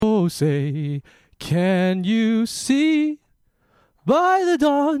Oh, say, can you see by the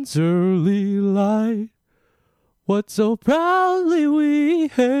dawn's early light what so proudly we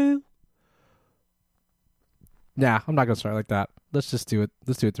hail? Nah, I'm not going to start like that. Let's just do it.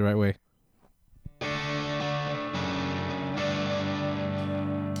 Let's do it the right way.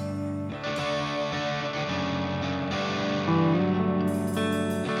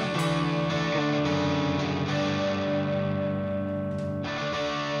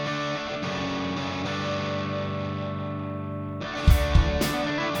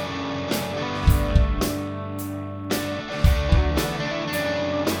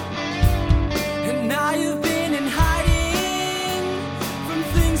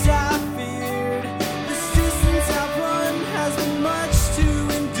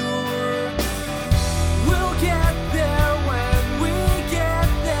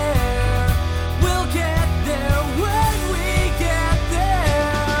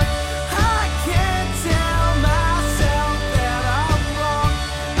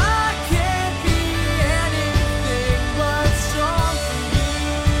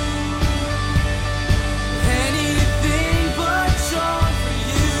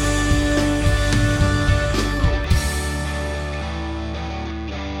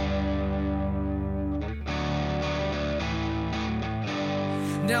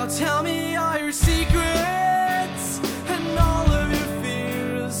 Now tell me all your secrets and all of your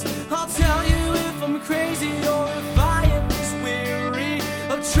fears. I'll tell you if I'm crazy or if I am just weary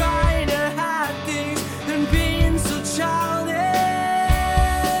of trying to hide things and being so childish.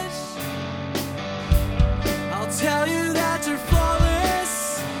 I'll tell you that you're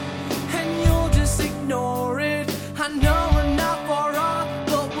flawless and you'll just ignore it. I know we're not far off,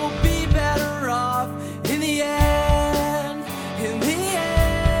 but we'll be better off in the end. In the end.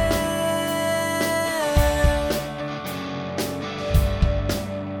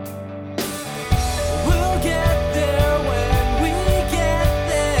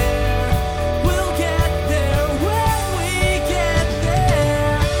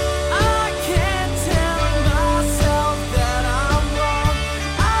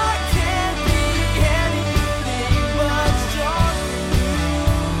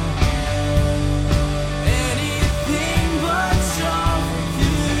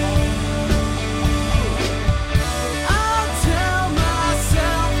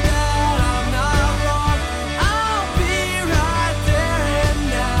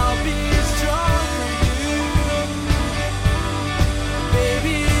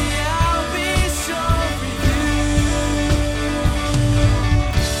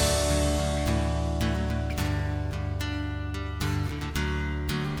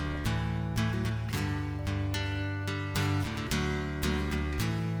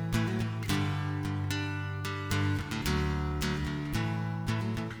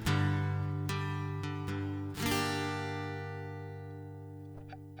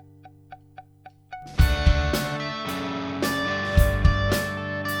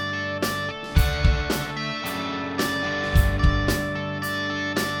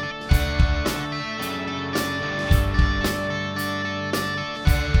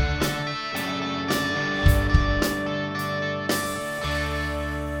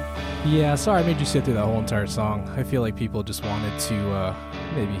 Yeah, sorry I made you sit through that whole entire song. I feel like people just wanted to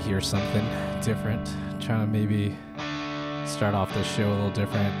maybe hear something different. Trying to maybe start off this show a little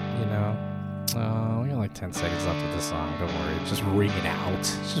different, you know. We got like 10 seconds left of this song. Don't worry. It's just ringing out.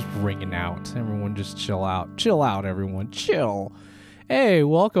 It's just ringing out. Everyone just chill out. Chill out, everyone. Chill. Hey,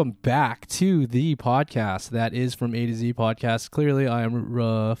 welcome back to the podcast. That is From A to Z Podcast. Clearly, I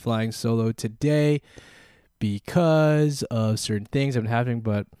am flying solo today because of certain things that have been happening,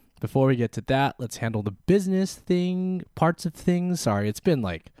 but before we get to that, let's handle the business parts of things. Sorry, it's been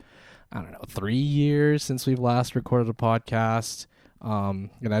like, 3 years since we've last recorded a podcast.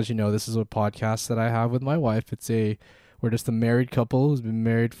 And as you know, this is a podcast that I have with my wife. We're just a married couple who's been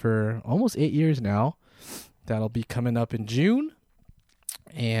married for almost 8 years now. That'll be coming up in June.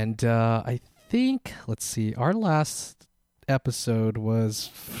 And I think, let's see, our last episode was,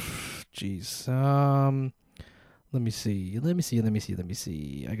 Let me see.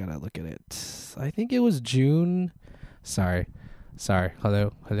 I gotta look at it. I think it was June. Sorry.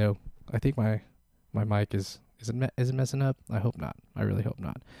 Hello. I think my mic is it messing up? I hope not. I really hope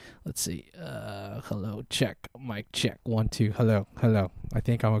not. Let's see. Hello. Check. Mic check. 1, 2. Hello. I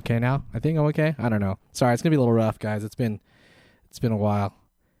think I'm okay now. I don't know. Sorry, it's gonna be a little rough, guys. It's been a while.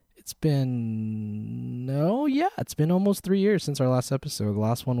 It's been almost 3 years since our last episode. The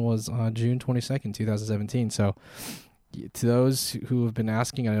last one was on June 22nd, 2017. So to those who have been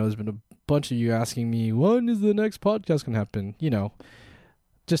asking, I know there's been a bunch of you asking me, when is the next podcast going to happen? You know,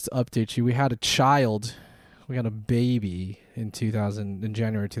 just to update you, we had a child. We got a baby in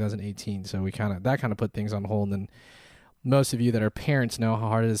January 2018. So that kind of put things on hold. And most of you that are parents know how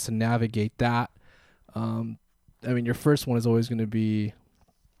hard it is to navigate that. I mean, your first one is always going to be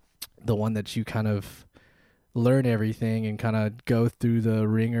the one that you kind of learn everything and kind of go through the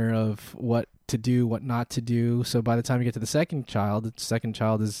ringer of what to do, what not to do. So by the time you get to the second child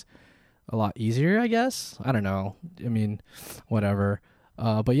is a lot easier, I guess. I don't know. I mean, whatever.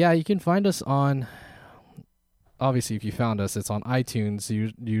 But yeah, you can find us on, obviously if you found us, it's on iTunes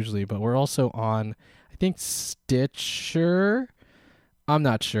usually, but we're also on, I think, Stitcher. I'm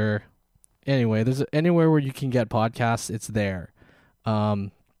not sure. Anyway, there's anywhere where you can get podcasts, it's there.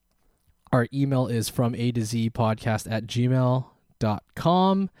 Our email is from A to Z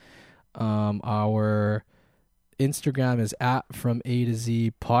podcast@gmail.com. Our Instagram is @from A to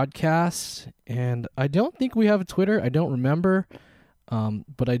Z podcast. And I don't think we have a Twitter. I don't remember.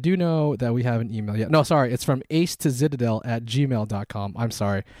 But I do know that we have an email. Yeah, no, sorry. It's from acetozitadel@gmail.com. I'm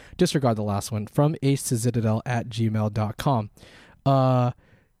sorry. Disregard the last one. From acetozitadel@gmail.com.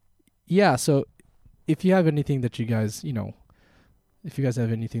 Yeah, so if you have anything that you guys, if you guys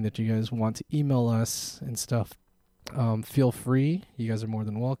have anything that you guys want to email us and stuff, feel free. You guys are more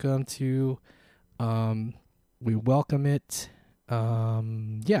than welcome to. We welcome it.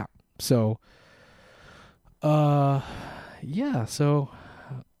 Yeah. So, gosh,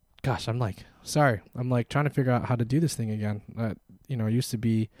 I'm trying to figure out how to do this thing again. It used to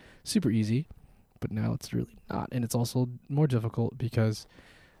be super easy, but now it's really not. And it's also more difficult because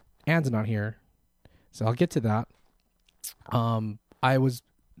Anne's not here. So I'll get to that. I've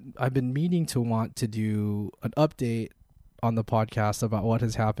been meaning to want to do an update on the podcast about what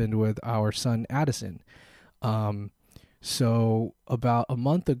has happened with our son Addison. So about a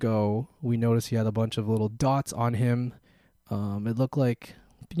month ago, we noticed he had a bunch of little dots on him. It looked like,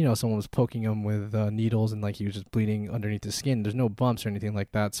 someone was poking him with needles and like he was just bleeding underneath the skin. There's no bumps or anything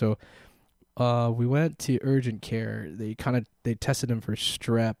like that. So we went to urgent care. They tested him for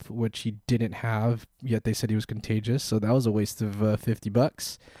strep, which he didn't have, yet they said he was contagious. So that was a waste of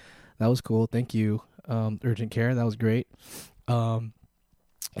 $50. That was cool. Thank you, urgent care. That was great. And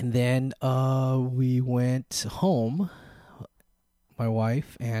then we went home, my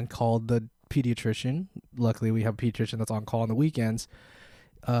wife, and called the pediatrician. Luckily, we have a pediatrician that's on call on the weekends.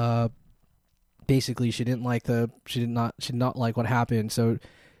 Basically, she did not like what happened. So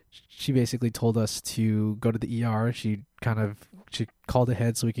she basically told us to go to the ER. She called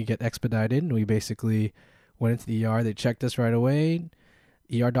ahead so we could get expedited, and we basically went into the ER. They checked us right away.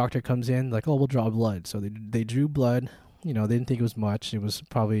 ER doctor comes in, like, oh, we'll draw blood. So they drew blood. They didn't think it was much. It was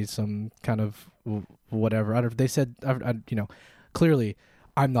probably some kind of whatever. They said, clearly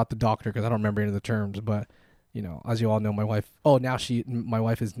I'm not the doctor because I don't remember any of the terms, but as you all know, my wife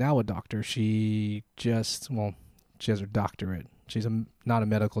is now a doctor. She has her doctorate. She's not a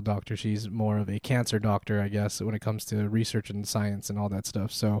medical doctor. She's more of a cancer doctor, I guess, when it comes to research and science and all that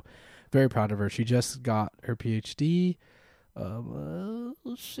stuff. So very proud of her. She just got her PhD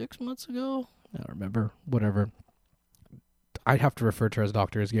 6 months ago. I don't remember. Whatever. I have to refer to her as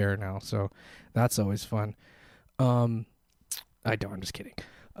Dr. Asghar now, so that's always fun. I'm just kidding.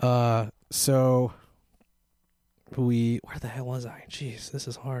 So where the hell was I? Jeez, this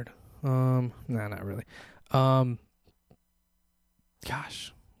is hard. Nah, not really.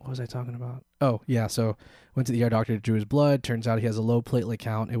 Gosh, what was I talking about? Oh, yeah, so went to the ER doctor, drew his blood. Turns out he has a low platelet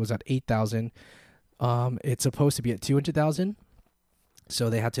count. It was at 8,000. It's supposed to be at 200,000. So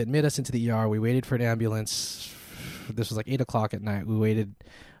they had to admit us into the ER. We waited for an ambulance. This was like 8 o'clock at night. We waited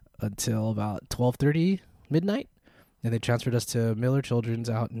until about 12:30 midnight. And they transferred us to Miller Children's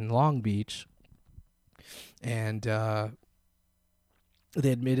out in Long Beach. And they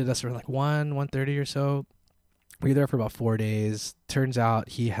admitted us around like 1:30 or so. We were there for about 4 days. Turns out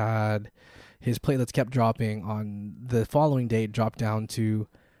his platelets kept dropping. On the following day, it dropped down to,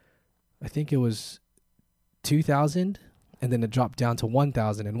 I think it was 2,000, and then it dropped down to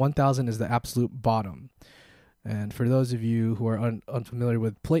 1,000, and 1,000 is the absolute bottom. And for those of you who are unfamiliar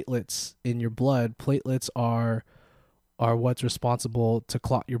with platelets in your blood, platelets are what's responsible to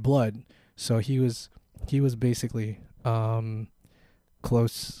clot your blood. So he was basically close.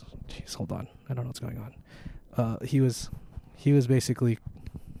 Jeez, hold on. I don't know what's going on. He was basically,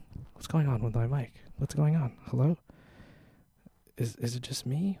 what's going on with my mic? What's going on? Hello? Is it just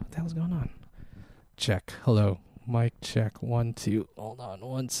me? What the hell's going on? Check. Hello. Mic check. 1, 2. Hold on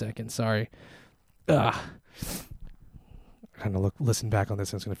 1 second. Sorry. Kind of listen back on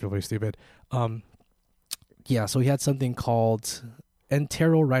this and it's going to feel very stupid. Yeah, so he had something called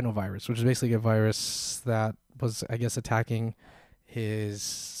enterorhinovirus, which is basically a virus that was, I guess, attacking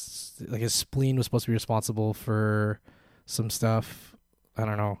his spleen was supposed to be responsible for some stuff. I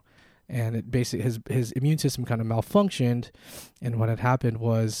don't know. And it basically his immune system kind of malfunctioned, and what had happened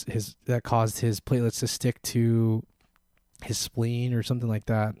was that caused his platelets to stick to his spleen or something like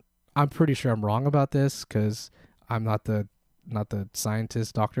that. I'm pretty sure I'm wrong about this because I'm not the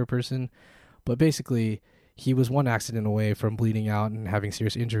scientist doctor person, but basically he was one accident away from bleeding out and having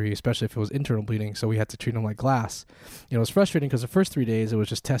serious injury, especially if it was internal bleeding. So we had to treat him like glass. It was frustrating because the first 3 days it was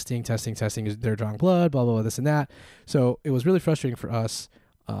just testing. They're drawing blood, blah, blah, blah, this and that. So it was really frustrating for us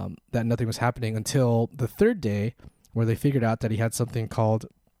that nothing was happening until the third day, where they figured out that he had something called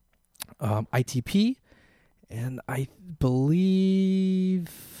ITP. And I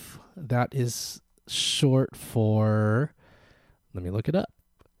believe that is short for, let me look it up.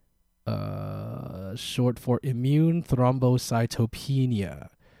 Short for immune thrombocytopenia.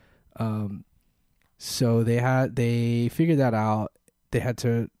 So they figured that out. They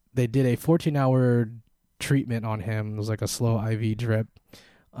did a 14-hour treatment on him. It was like a slow IV drip.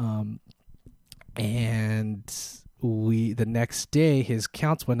 And the next day his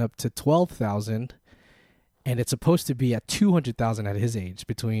counts went up to 12,000, and it's supposed to be at 200,000 at his age,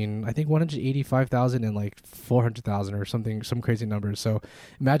 between I think 185,000 and like 400,000 or something, some crazy numbers. So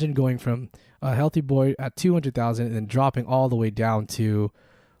imagine going from a healthy boy at 200,000 and then dropping all the way down to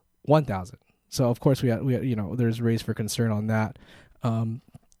 1,000. So of course we had there's raised for concern on that.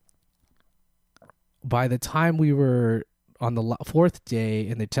 By the time we were on the fourth day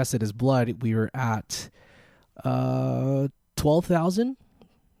and they tested his blood, we were at 12,000.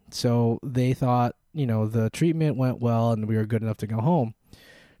 So they thought, the treatment went well and we were good enough to go home.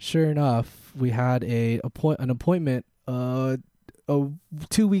 Sure enough, we had an appointment 2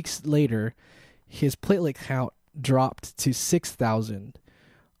 weeks later. His platelet count dropped to 6,000,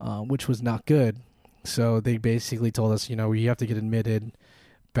 which was not good. So they basically told us, you have to get admitted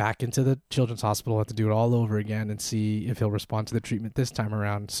back into the children's hospital, have to do it all over again and see if he'll respond to the treatment this time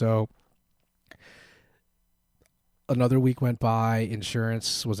around. So another week went by.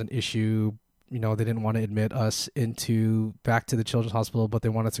 Insurance was an issue. They didn't want to admit us back to the children's hospital, but they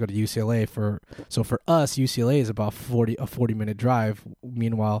wanted us to go to UCLA so for us, UCLA is about a 40-minute drive.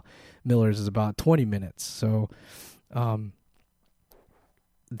 Meanwhile, Miller's is about 20 minutes. So,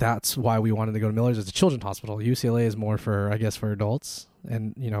 that's why we wanted to go to Miller's. It's a children's hospital. UCLA is more for adults.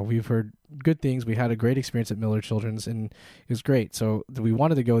 And, we've heard good things. We had a great experience at Miller Children's, and it was great. So we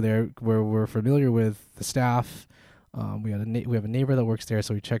wanted to go there where we're familiar with the staff. We have a neighbor that works there,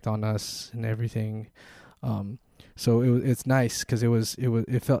 so he checked on us and everything. So it's nice because it was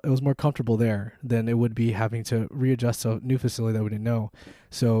more comfortable there than it would be having to readjust to a new facility that we didn't know.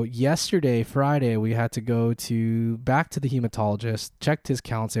 So yesterday, Friday, we had to go back to the hematologist, checked his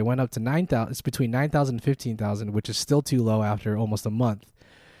counts. It went up to 9,000. It's between 9,000 and 15,000, which is still too low after almost a month.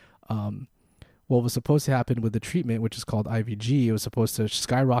 What was supposed to happen with the treatment, which is called IVG, it was supposed to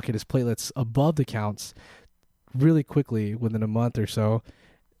skyrocket his platelets above the counts really quickly within a month or so,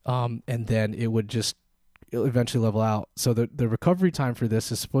 and then it'll eventually level out. So the recovery time for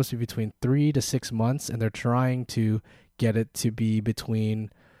this is supposed to be between 3 to 6 months, and they're trying to get it to be between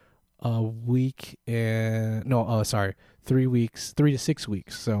 3 to 6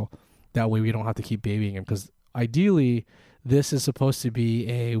 weeks. So that way we don't have to keep babying him, because ideally this is supposed to be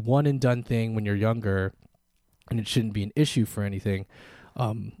a one and done thing when you're younger, and it shouldn't be an issue for anything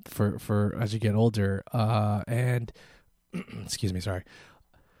for as you get older. And excuse me, sorry.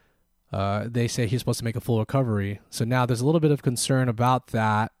 They say he's supposed to make a full recovery. So now there's a little bit of concern about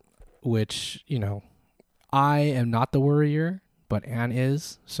that, which, I am not the worrier, but Anne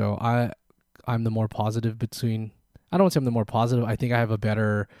is. So I'm the more positive I don't want to say I'm the more positive. I think I have a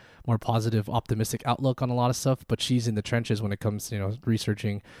better, more positive, optimistic outlook on a lot of stuff, but she's in the trenches when it comes to,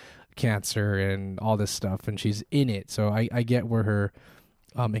 researching cancer and all this stuff, and she's in it. So I get where her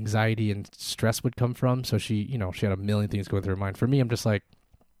anxiety and stress would come from. So she had a million things going through her mind. For me, I'm just like,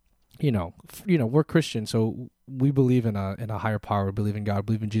 we're Christian, so we believe in a higher power. We believe in God.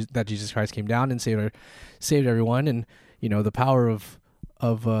 We believe in that Jesus Christ came down and saved everyone. And the power of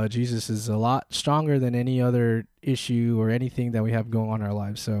Jesus is a lot stronger than any other issue or anything that we have going on in our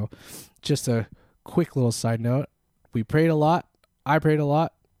lives. So, just a quick little side note: we prayed a lot. I prayed a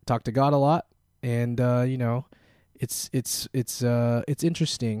lot. Talked to God a lot, and it's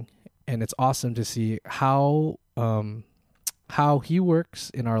interesting, and it's awesome to see how He works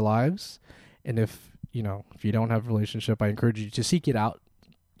in our lives. And if you don't have a relationship, I encourage you to seek it out,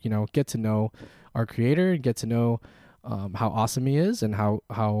 get to know our Creator and get to know how awesome He is, and how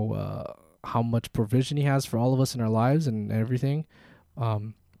much provision He has for all of us in our lives and everything.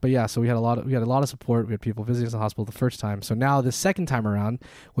 But yeah, so we had a lot of support. We had people visiting us in the hospital the first time. So now the second time around,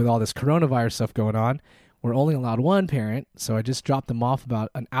 with all this coronavirus stuff going on, we're only allowed one parent. So I just dropped them off about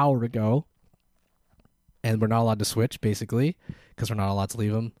an hour ago, and we're not allowed to switch basically because we're not allowed to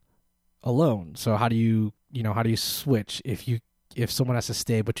leave them alone. So how do you switch if someone has to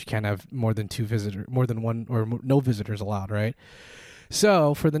stay, but you can't have more than one or no visitors allowed, right?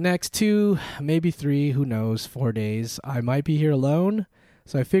 So for the next 2, maybe 3, who knows, 4 days, I might be here alone.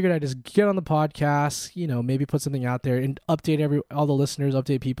 So I figured I'd just get on the podcast, maybe put something out there and update all the listeners,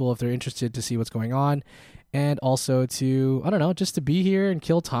 update people if they're interested to see what's going on. And also to, I don't know, just to be here and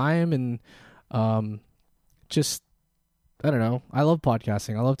kill time and just, I don't know. I love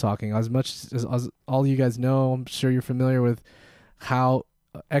podcasting. I love talking. As much as all you guys know, I'm sure you're familiar with how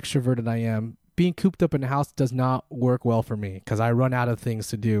extroverted I am. Being cooped up in the house does not work well for me because I run out of things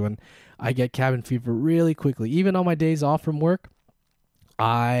to do and I get cabin fever really quickly. Even on my days off from work,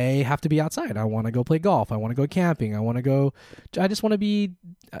 I have to be outside. I want to go play golf. I want to go camping. I just want to be,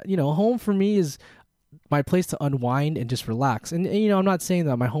 home for me is my place to unwind and just relax. And I'm not saying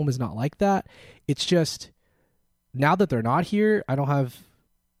that my home is not like that. It's just now that they're not here, I don't have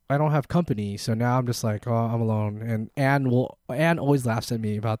company, so now I'm just like, oh, I'm alone. And Anne always laughs at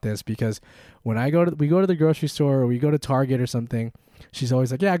me about this because when we go to the grocery store or we go to Target or something, she's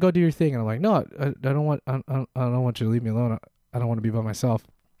always like, yeah, go do your thing. And I'm like, no, I don't want you to leave me alone. I don't want to be by myself.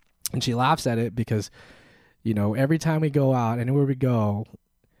 And she laughs at it because, every time we go out, anywhere we go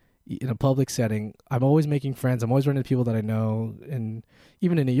in a public setting, I'm always making friends. I'm always running into people that I know. And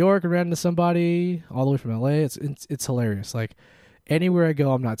even in New York, I ran into somebody all the way from LA. It's hilarious. Like, anywhere I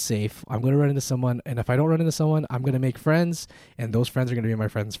go, I'm not safe. I'm going to run into someone. And if I don't run into someone, I'm going to make friends. And those friends are going to be my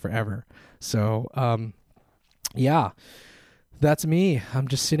friends forever. So, yeah, that's me. I'm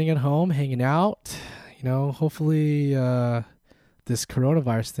just sitting at home, hanging out. Hopefully this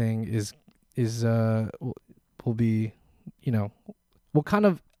coronavirus thing will be, will kind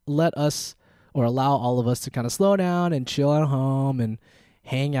of let us or allow all of us to kind of slow down and chill at home and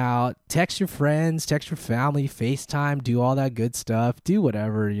hang out, text your friends, text your family, FaceTime, do all that good stuff, do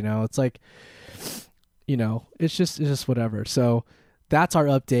whatever, it's like, it's just whatever. So that's our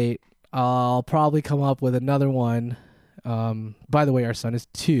update. I'll probably come up with another one. By the way, our son is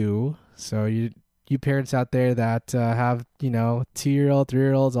 2. So you parents out there that have, 2-year-old,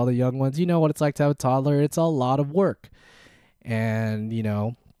 3-year-olds, all the young ones, you know what it's like to have a toddler. It's a lot of work. And,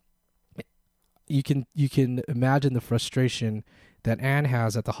 you can imagine the frustration that Anne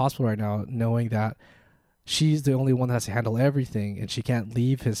has at the hospital right now, knowing that she's the only one that has to handle everything and she can't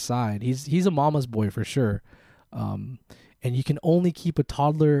leave his side. He's a mama's boy for sure. And you can only keep a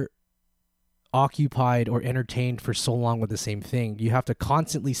toddler occupied or entertained for so long with the same thing. You have to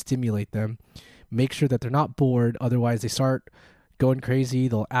constantly stimulate them, make sure that they're not bored. Otherwise they start going crazy.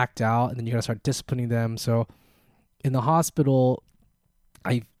 They'll act out and then you got to start disciplining them. So in the hospital,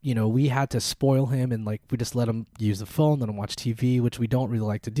 we had to spoil him and we just let him use the phone, let him watch TV, which we don't really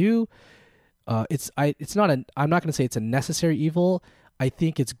like to do. I'm not going to say it's a necessary evil. I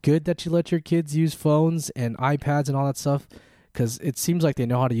think it's good that you let your kids use phones and iPads and all that stuff because it seems like they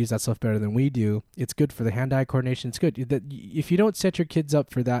know how to use that stuff better than we do. It's good for the hand-eye coordination. It's good that if you don't set your kids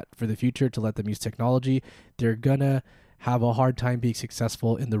up for that for the future to let them use technology, they're gonna have a hard time being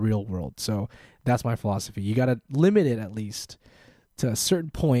successful in the real world. So that's my philosophy. You got to limit it at least to a certain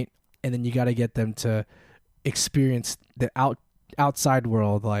point, and then you got to get them to experience the outside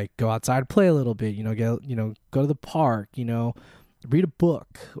world, like go outside, play a little bit, go to the park, read a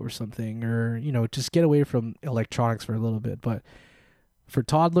book or something, or just get away from electronics for a little bit. But for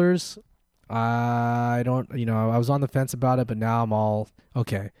toddlers, I don't, I was on the fence about it, but now I'm all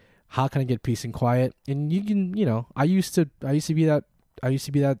okay. How can I get peace and quiet? And you can, I used to be that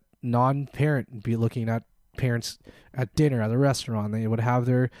non-parent and be looking at parents at dinner at a restaurant. They would have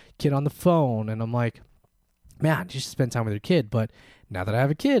their kid on the phone, and I'm like, man, you should spend time with your kid. But now that I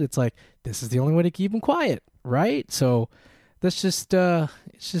have a kid, it's like, this is the only way to keep them quiet, right? So that's just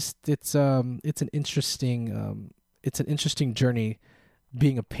it's an interesting journey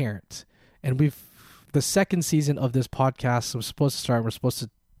being a parent. And the second season of this podcast was supposed to start. We're supposed to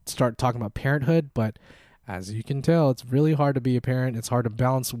start talking about parenthood, but as you can tell, it's really hard to be a parent. It's hard to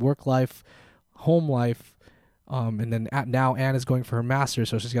balance work life, home life, and then now Anne is going for her master's,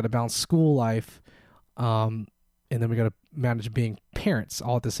 so she's got to balance school life, and then we got to manage being parents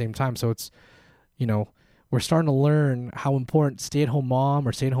all at the same time. So it's, we're starting to learn how important stay-at-home mom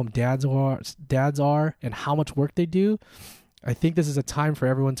or stay-at-home dads are and how much work they do. I think this is a time for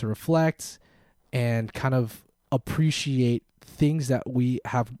everyone to reflect and kind of appreciate things that we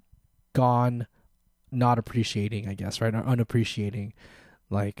have gone not appreciating, I guess, right? Or unappreciating.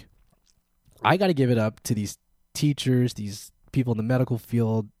 Like, I got to give it up to these teachers, these people in the medical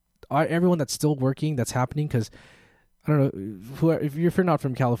field, everyone that's still working, that's happening. Because I don't know, if you're not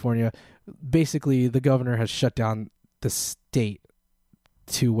from California, basically the governor has shut down the state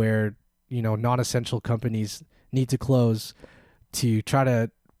to where, non-essential companies need to close to try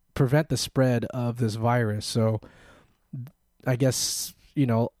to prevent the spread of this virus. So I guess,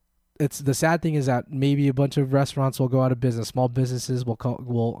 it's the sad thing is that maybe a bunch of restaurants will go out of business. Small businesses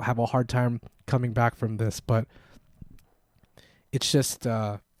will have a hard time coming back from this, but it's just,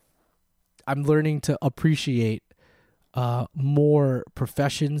 I'm learning to appreciate more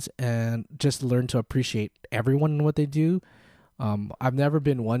professions and just learn to appreciate everyone and what they do. I've never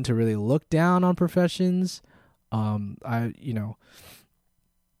been one to really look down on professions.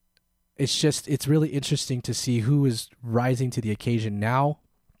 It's really interesting to see who is rising to the occasion now.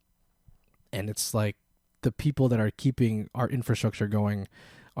 And it's like the people that are keeping our infrastructure going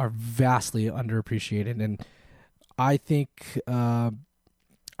are vastly underappreciated. And I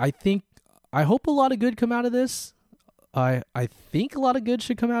hope a lot of good come out of this. I think a lot of good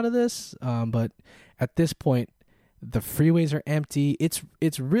should come out of this. But at this point, the freeways are empty.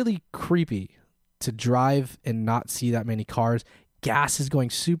 It's really creepy to drive and not see that many cars. Gas is going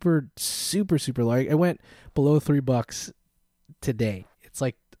super, super, super low. I went below $3 today. It's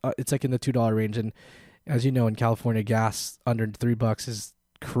like in the $2 range. And as you know, in California, gas under $3 is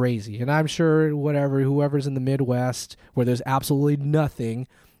crazy. And I'm sure whoever's in the Midwest where there's absolutely nothing.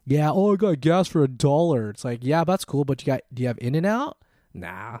 Yeah, I got gas for $1. It's like, yeah, that's cool. But do you have In-N-Out?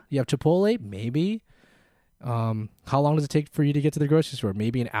 Nah. You have Chipotle? Maybe. How long does it take for you to get to the grocery store?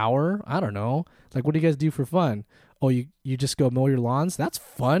 Maybe an hour? I don't know. Like, what do you guys do for fun? Oh, you just go mow your lawns? That's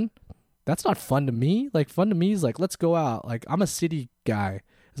fun. That's not fun to me. Like, fun to me is like, let's go out. Like, I'm a city guy.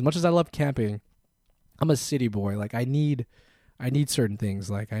 As much as I love camping, I'm a city boy. Like, I need certain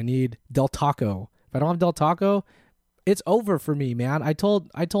things. Like, I need Del Taco. If I don't have Del Taco, it's over for me, man. I told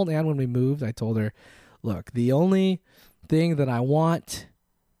Ann when we moved, I told her, look, the only thing that I want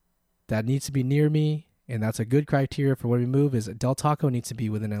that needs to be near me, and that's a good criteria for when we move, is Del Taco needs to be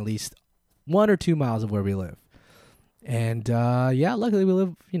within at least 1 or 2 miles of where we live. And luckily we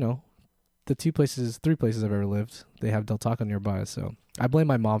live, the 3 places I've ever lived, they have Del Taco nearby. So I blame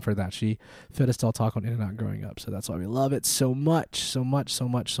my mom for that. She fed us Del Taco and In-N-Out growing up. So that's why we love it so much, so much, so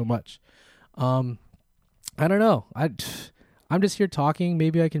much, so much. I don't know. I'm just here talking.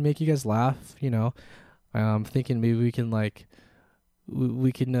 Maybe I can make you guys laugh, I'm thinking maybe we can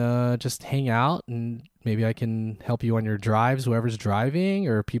we can just hang out, and maybe I can help you on your drives, whoever's driving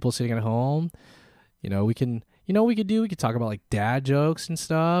or people sitting at home. We could talk about like dad jokes and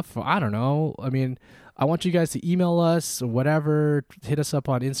stuff. I don't know. I mean, I want you guys to email us or whatever, hit us up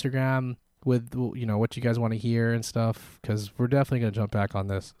on Instagram with, what you guys want to hear and stuff, because we're definitely going to jump back on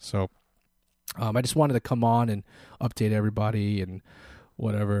this. So I just wanted to come on and update everybody and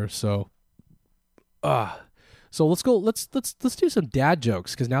whatever. So let's go. Let's do some dad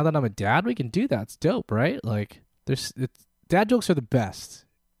jokes, because now that I'm a dad, we can do that. It's dope, right? Like, dad jokes are the best,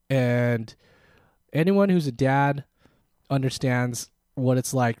 and anyone who's a dad understands what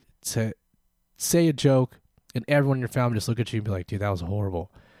it's like to say a joke and everyone in your family just look at you and be like, dude, that was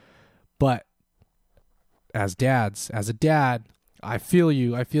horrible. But as a dad, I feel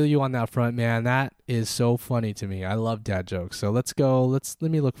you on that front, man. That is so funny to me. I love dad jokes. So let's go. Let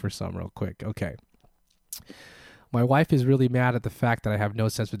me look for some real quick. Okay. My wife is really mad at the fact that I have no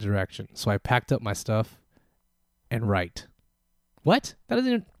sense of direction. So I packed up my stuff and write. What?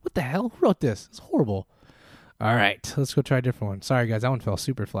 What the hell? Who wrote this? It's horrible. All right, let's go try a different one. Sorry, guys, that one fell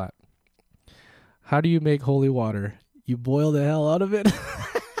super flat. How do you make holy water? You boil the hell out of it.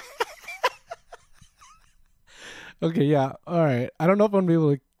 Okay, yeah, all right. I don't know if I'm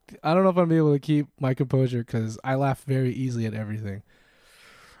gonna be able to keep my composure, because I laugh very easily at everything.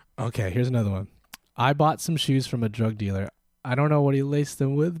 Okay, here's another one. I bought some shoes from a drug dealer. I don't know what he laced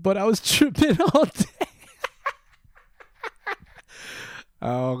them with, but I was tripping all day.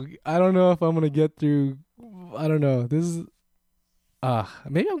 I don't know if I'm going to get through. I don't know. This is,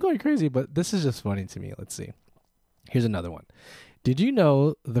 maybe I'm going crazy, but this is just funny to me. Let's see. Here's another one. Did you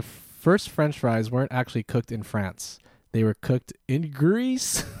know the first French fries weren't actually cooked in France? They were cooked in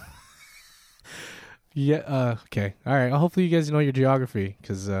Greece. Yeah. Okay. All right. Hopefully you guys know your geography,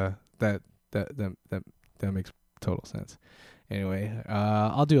 because that makes total sense. Anyway,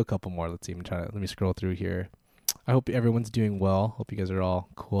 I'll do a couple more. Let me scroll through here. I hope everyone's doing well. Hope you guys are all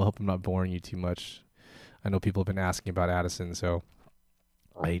cool. Hope I'm not boring you too much. I know people have been asking about Addison, so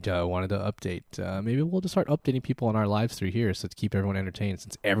I wanted to update. Maybe we'll just start updating people in our lives through here, so to keep everyone entertained,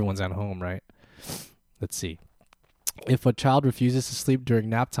 since everyone's at home, right? Let's see. If a child refuses to sleep during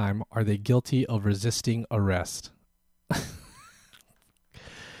nap time, are they guilty of resisting arrest?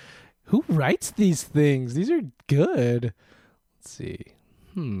 Who writes these things? These are good. Let's see.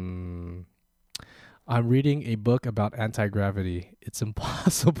 I'm reading a book about anti-gravity. It's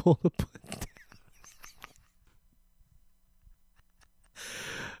impossible to put down.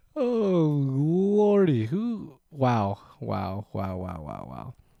 Oh, Lordy. Wow.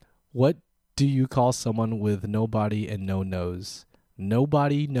 What do you call someone with no body and no nose?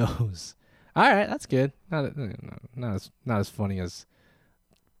 Nobody knows. All right, that's good. Not as funny as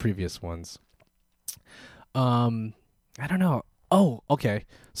previous ones. I don't know. Oh, okay.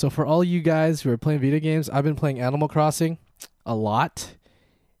 So for all you guys who are playing video games, I've been playing Animal Crossing a lot.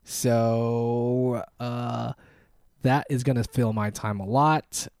 So that is going to fill my time a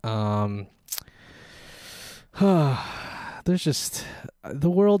lot. There's just, the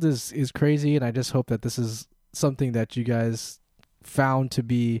world is crazy, and I just hope that this is something that you guys found to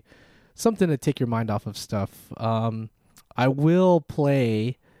be something to take your mind off of stuff. I will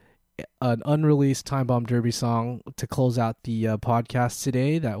play an unreleased Time Bomb Derby song to close out the podcast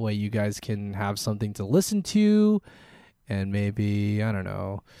today. That way you guys can have something to listen to, and maybe, I don't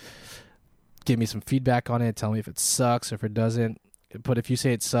know, give me some feedback on it. Tell me if it sucks or if it doesn't. But if you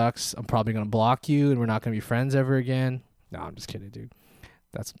say it sucks, I'm probably going to block you and we're not going to be friends ever again. No, I'm just kidding, dude.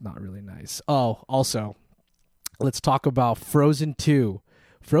 That's not really nice. Oh, also, let's talk about Frozen 2.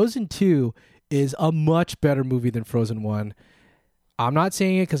 Frozen 2 is a much better movie than Frozen 1. I'm not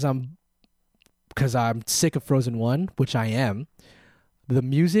saying it because I'm sick of Frozen 1, which I am. The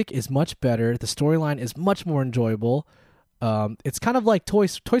music is much better. The storyline is much more enjoyable. It's kind of like Toy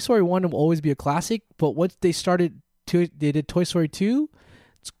Story 1 will always be a classic, but once they did Toy Story 2,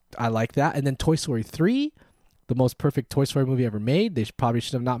 I like that. And then Toy Story 3, the most perfect Toy Story movie ever made. They probably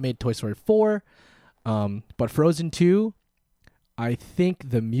should have not made Toy Story 4. But Frozen 2, I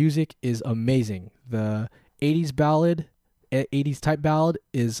think the music is amazing. The 80s type ballad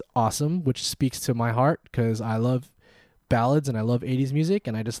is awesome, which speaks to my heart because I love ballads and I love 80s music,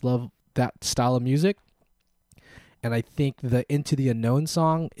 and I just love that style of music. And I think the Into the Unknown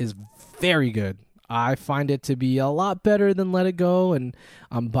song is very good. I find it to be a lot better than Let It Go, and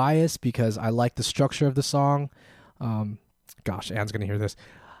I'm biased because I like the structure of the song. Gosh, Anne's going to hear this.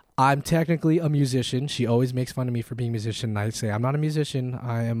 I'm technically a musician. She always makes fun of me for being a musician. I say I'm not a musician.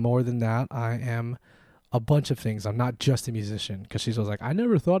 I am more than that. I am a bunch of things. I'm not just a musician, because she's always like, I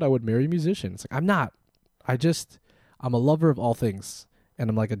never thought I would marry a musician. It's like, I'm not. I'm a lover of all things, and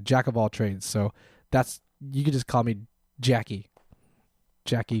I'm like a jack of all trades. So you could just call me Jackie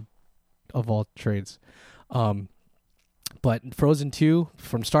of all trades. But Frozen 2,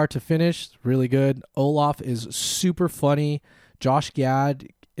 from start to finish, really good. Olaf is super funny. Josh Gad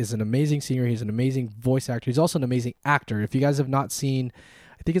is an amazing singer. He's an amazing voice actor. He's also an amazing actor. If you guys have not seen,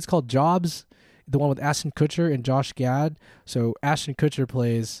 I think it's called Jobs, the one with Ashton Kutcher and Josh Gad. So Ashton Kutcher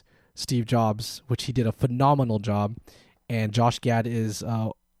plays Steve Jobs, which he did a phenomenal job. And Josh Gad is,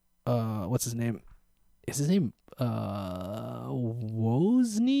 what's his name? Is his name Wozniak?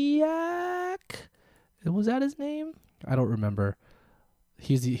 Was that his name? I don't remember.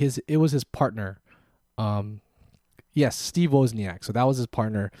 It was his partner. Yes, Steve Wozniak. So that was his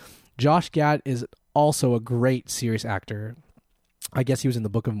partner. Josh Gad is also a great serious actor. I guess he was in the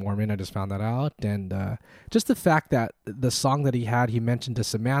Book of Mormon. I just found that out. And just the fact that the song that he mentioned to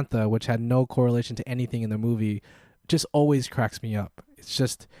Samantha, which had no correlation to anything in the movie, just always cracks me up. It's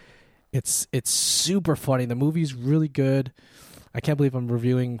just, it's super funny. The movie's really good. I can't believe I'm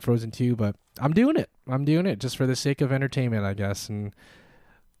reviewing Frozen 2, but I'm doing it. I'm doing it just for the sake of entertainment, I guess. And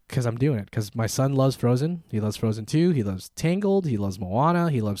because I'm doing it. Because my son loves Frozen. He loves Frozen 2. He loves Tangled. He loves Moana.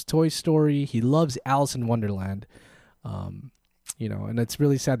 He loves Toy Story. He loves Alice in Wonderland. And it's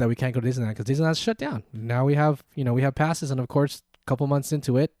really sad that we can't go to Disneyland because Disneyland's shut down. Now we have passes, and of course, a couple months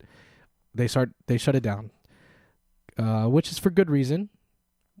into it, they shut it down, which is for good reason.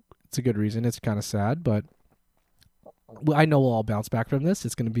 It's a good reason. It's kind of sad, but I know we'll all bounce back from this.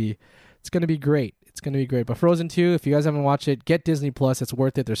 It's gonna be great. It's gonna be great. But Frozen 2, if you guys haven't watched it, get Disney Plus. It's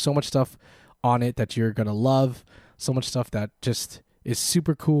worth it. There's so much stuff on it that you're gonna love. So much stuff that just is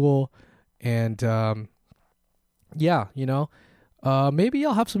super cool, and maybe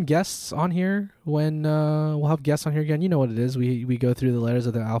I'll have some guests on here when we'll have guests on here again. You know what it is. We go through the letters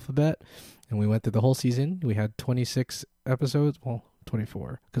of the alphabet, and we went through the whole season. We had 26 episodes. Well,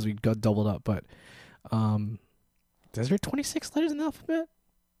 24 because we got doubled up. But is there 26 letters in the alphabet?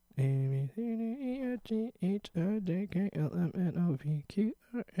 A, B, C, D, E, F, G, H, I, J, K, L, M, N, O, P, Q,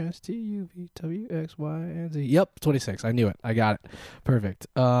 R, S, T, U, V, W, X, Y, and Z. Yep, 26. I knew it. I got it. Perfect.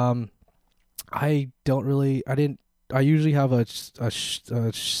 I usually have a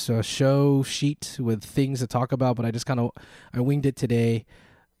show sheet with things to talk about, but I winged it today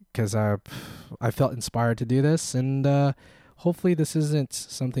because I felt inspired to do this, and hopefully this isn't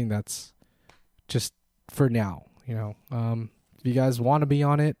something that's just for now. If you guys want to be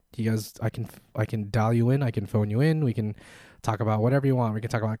on it, I can dial you in, I can phone you in, we can talk about whatever you want. We can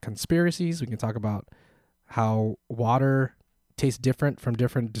talk about conspiracies, we can talk about how water tastes different from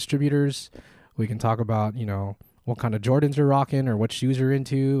different distributors. We can talk about, what kind of Jordans you're rocking, or what shoes you're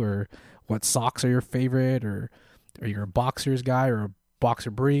into, or what socks are your favorite, or are you a boxers guy, or a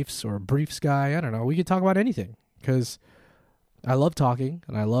boxer briefs, or a briefs guy? I don't know. We can talk about anything, because I love talking,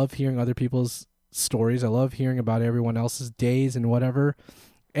 and I love hearing other people's stories. I love hearing about everyone else's days and whatever.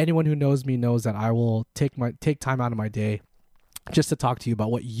 Anyone who knows me knows that I will take time out of my day just to talk to you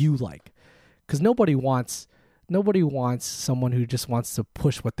about what you like, because nobody wants someone who just wants to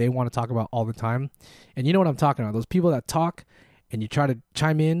push what they want to talk about all the time. And you know what I'm talking about, those people that talk and you try to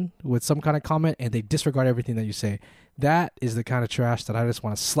chime in with some kind of comment and they disregard everything that you say. That is the kind of trash that I just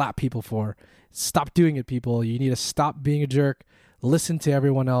want to slap people for. Stop doing it, people. You need to stop being a jerk, listen to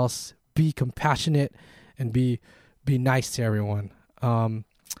everyone else, be compassionate, and be nice to everyone.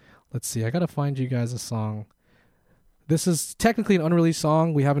 Let's see, I gotta find you guys a song. This is technically an unreleased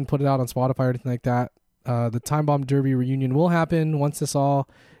song. We haven't put it out on Spotify or anything like that. The Time Bomb Derby reunion will happen once this all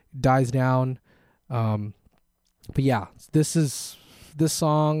dies down. But yeah, this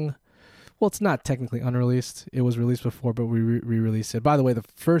song, well, it's not technically unreleased. It was released before, but we re-released it. By the way, the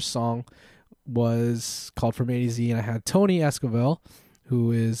first song was called From A to Z, and I had Tony Esquivel, who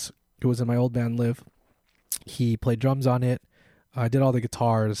was in my old band Live. He played drums on it. I did all the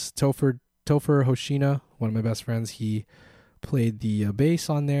guitars. Topher Hoshina, one of my best friends, he played the bass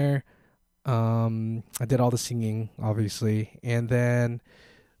on there. I did all the singing, obviously, and then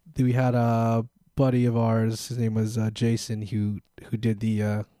we had a buddy of ours. His name was Jason, who did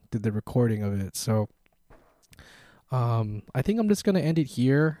the recording of it. So, I think I'm just gonna end it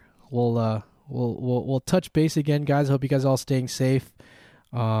here. We'll touch base again, guys. I hope you guys are all staying safe.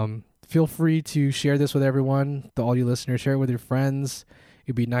 Feel free to share this with everyone, all you listeners. Share it with your friends.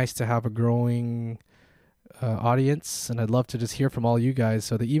 It'd be nice to have a growing audience, and I'd love to just hear from all you guys.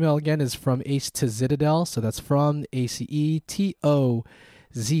 So the email again is from Ace to Zitadel. So that's from ACETOZITADL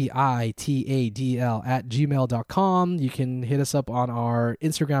 @gmail.com. You can hit us up on our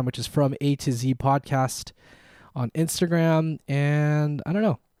Instagram, which is from A to Z Podcast on Instagram. And I don't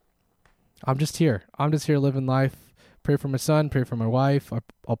know. I'm just here living life. Pray for my son, pray for my wife.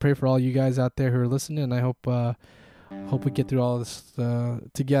 I'll pray for all you guys out there who are listening, and I hope we get through all this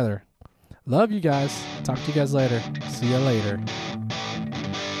together. Love you guys. Talk to you guys later. See you later.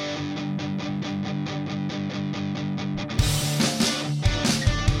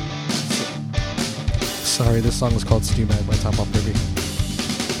 Sorry, this song was called Stew Mag by Time Bomb Derby.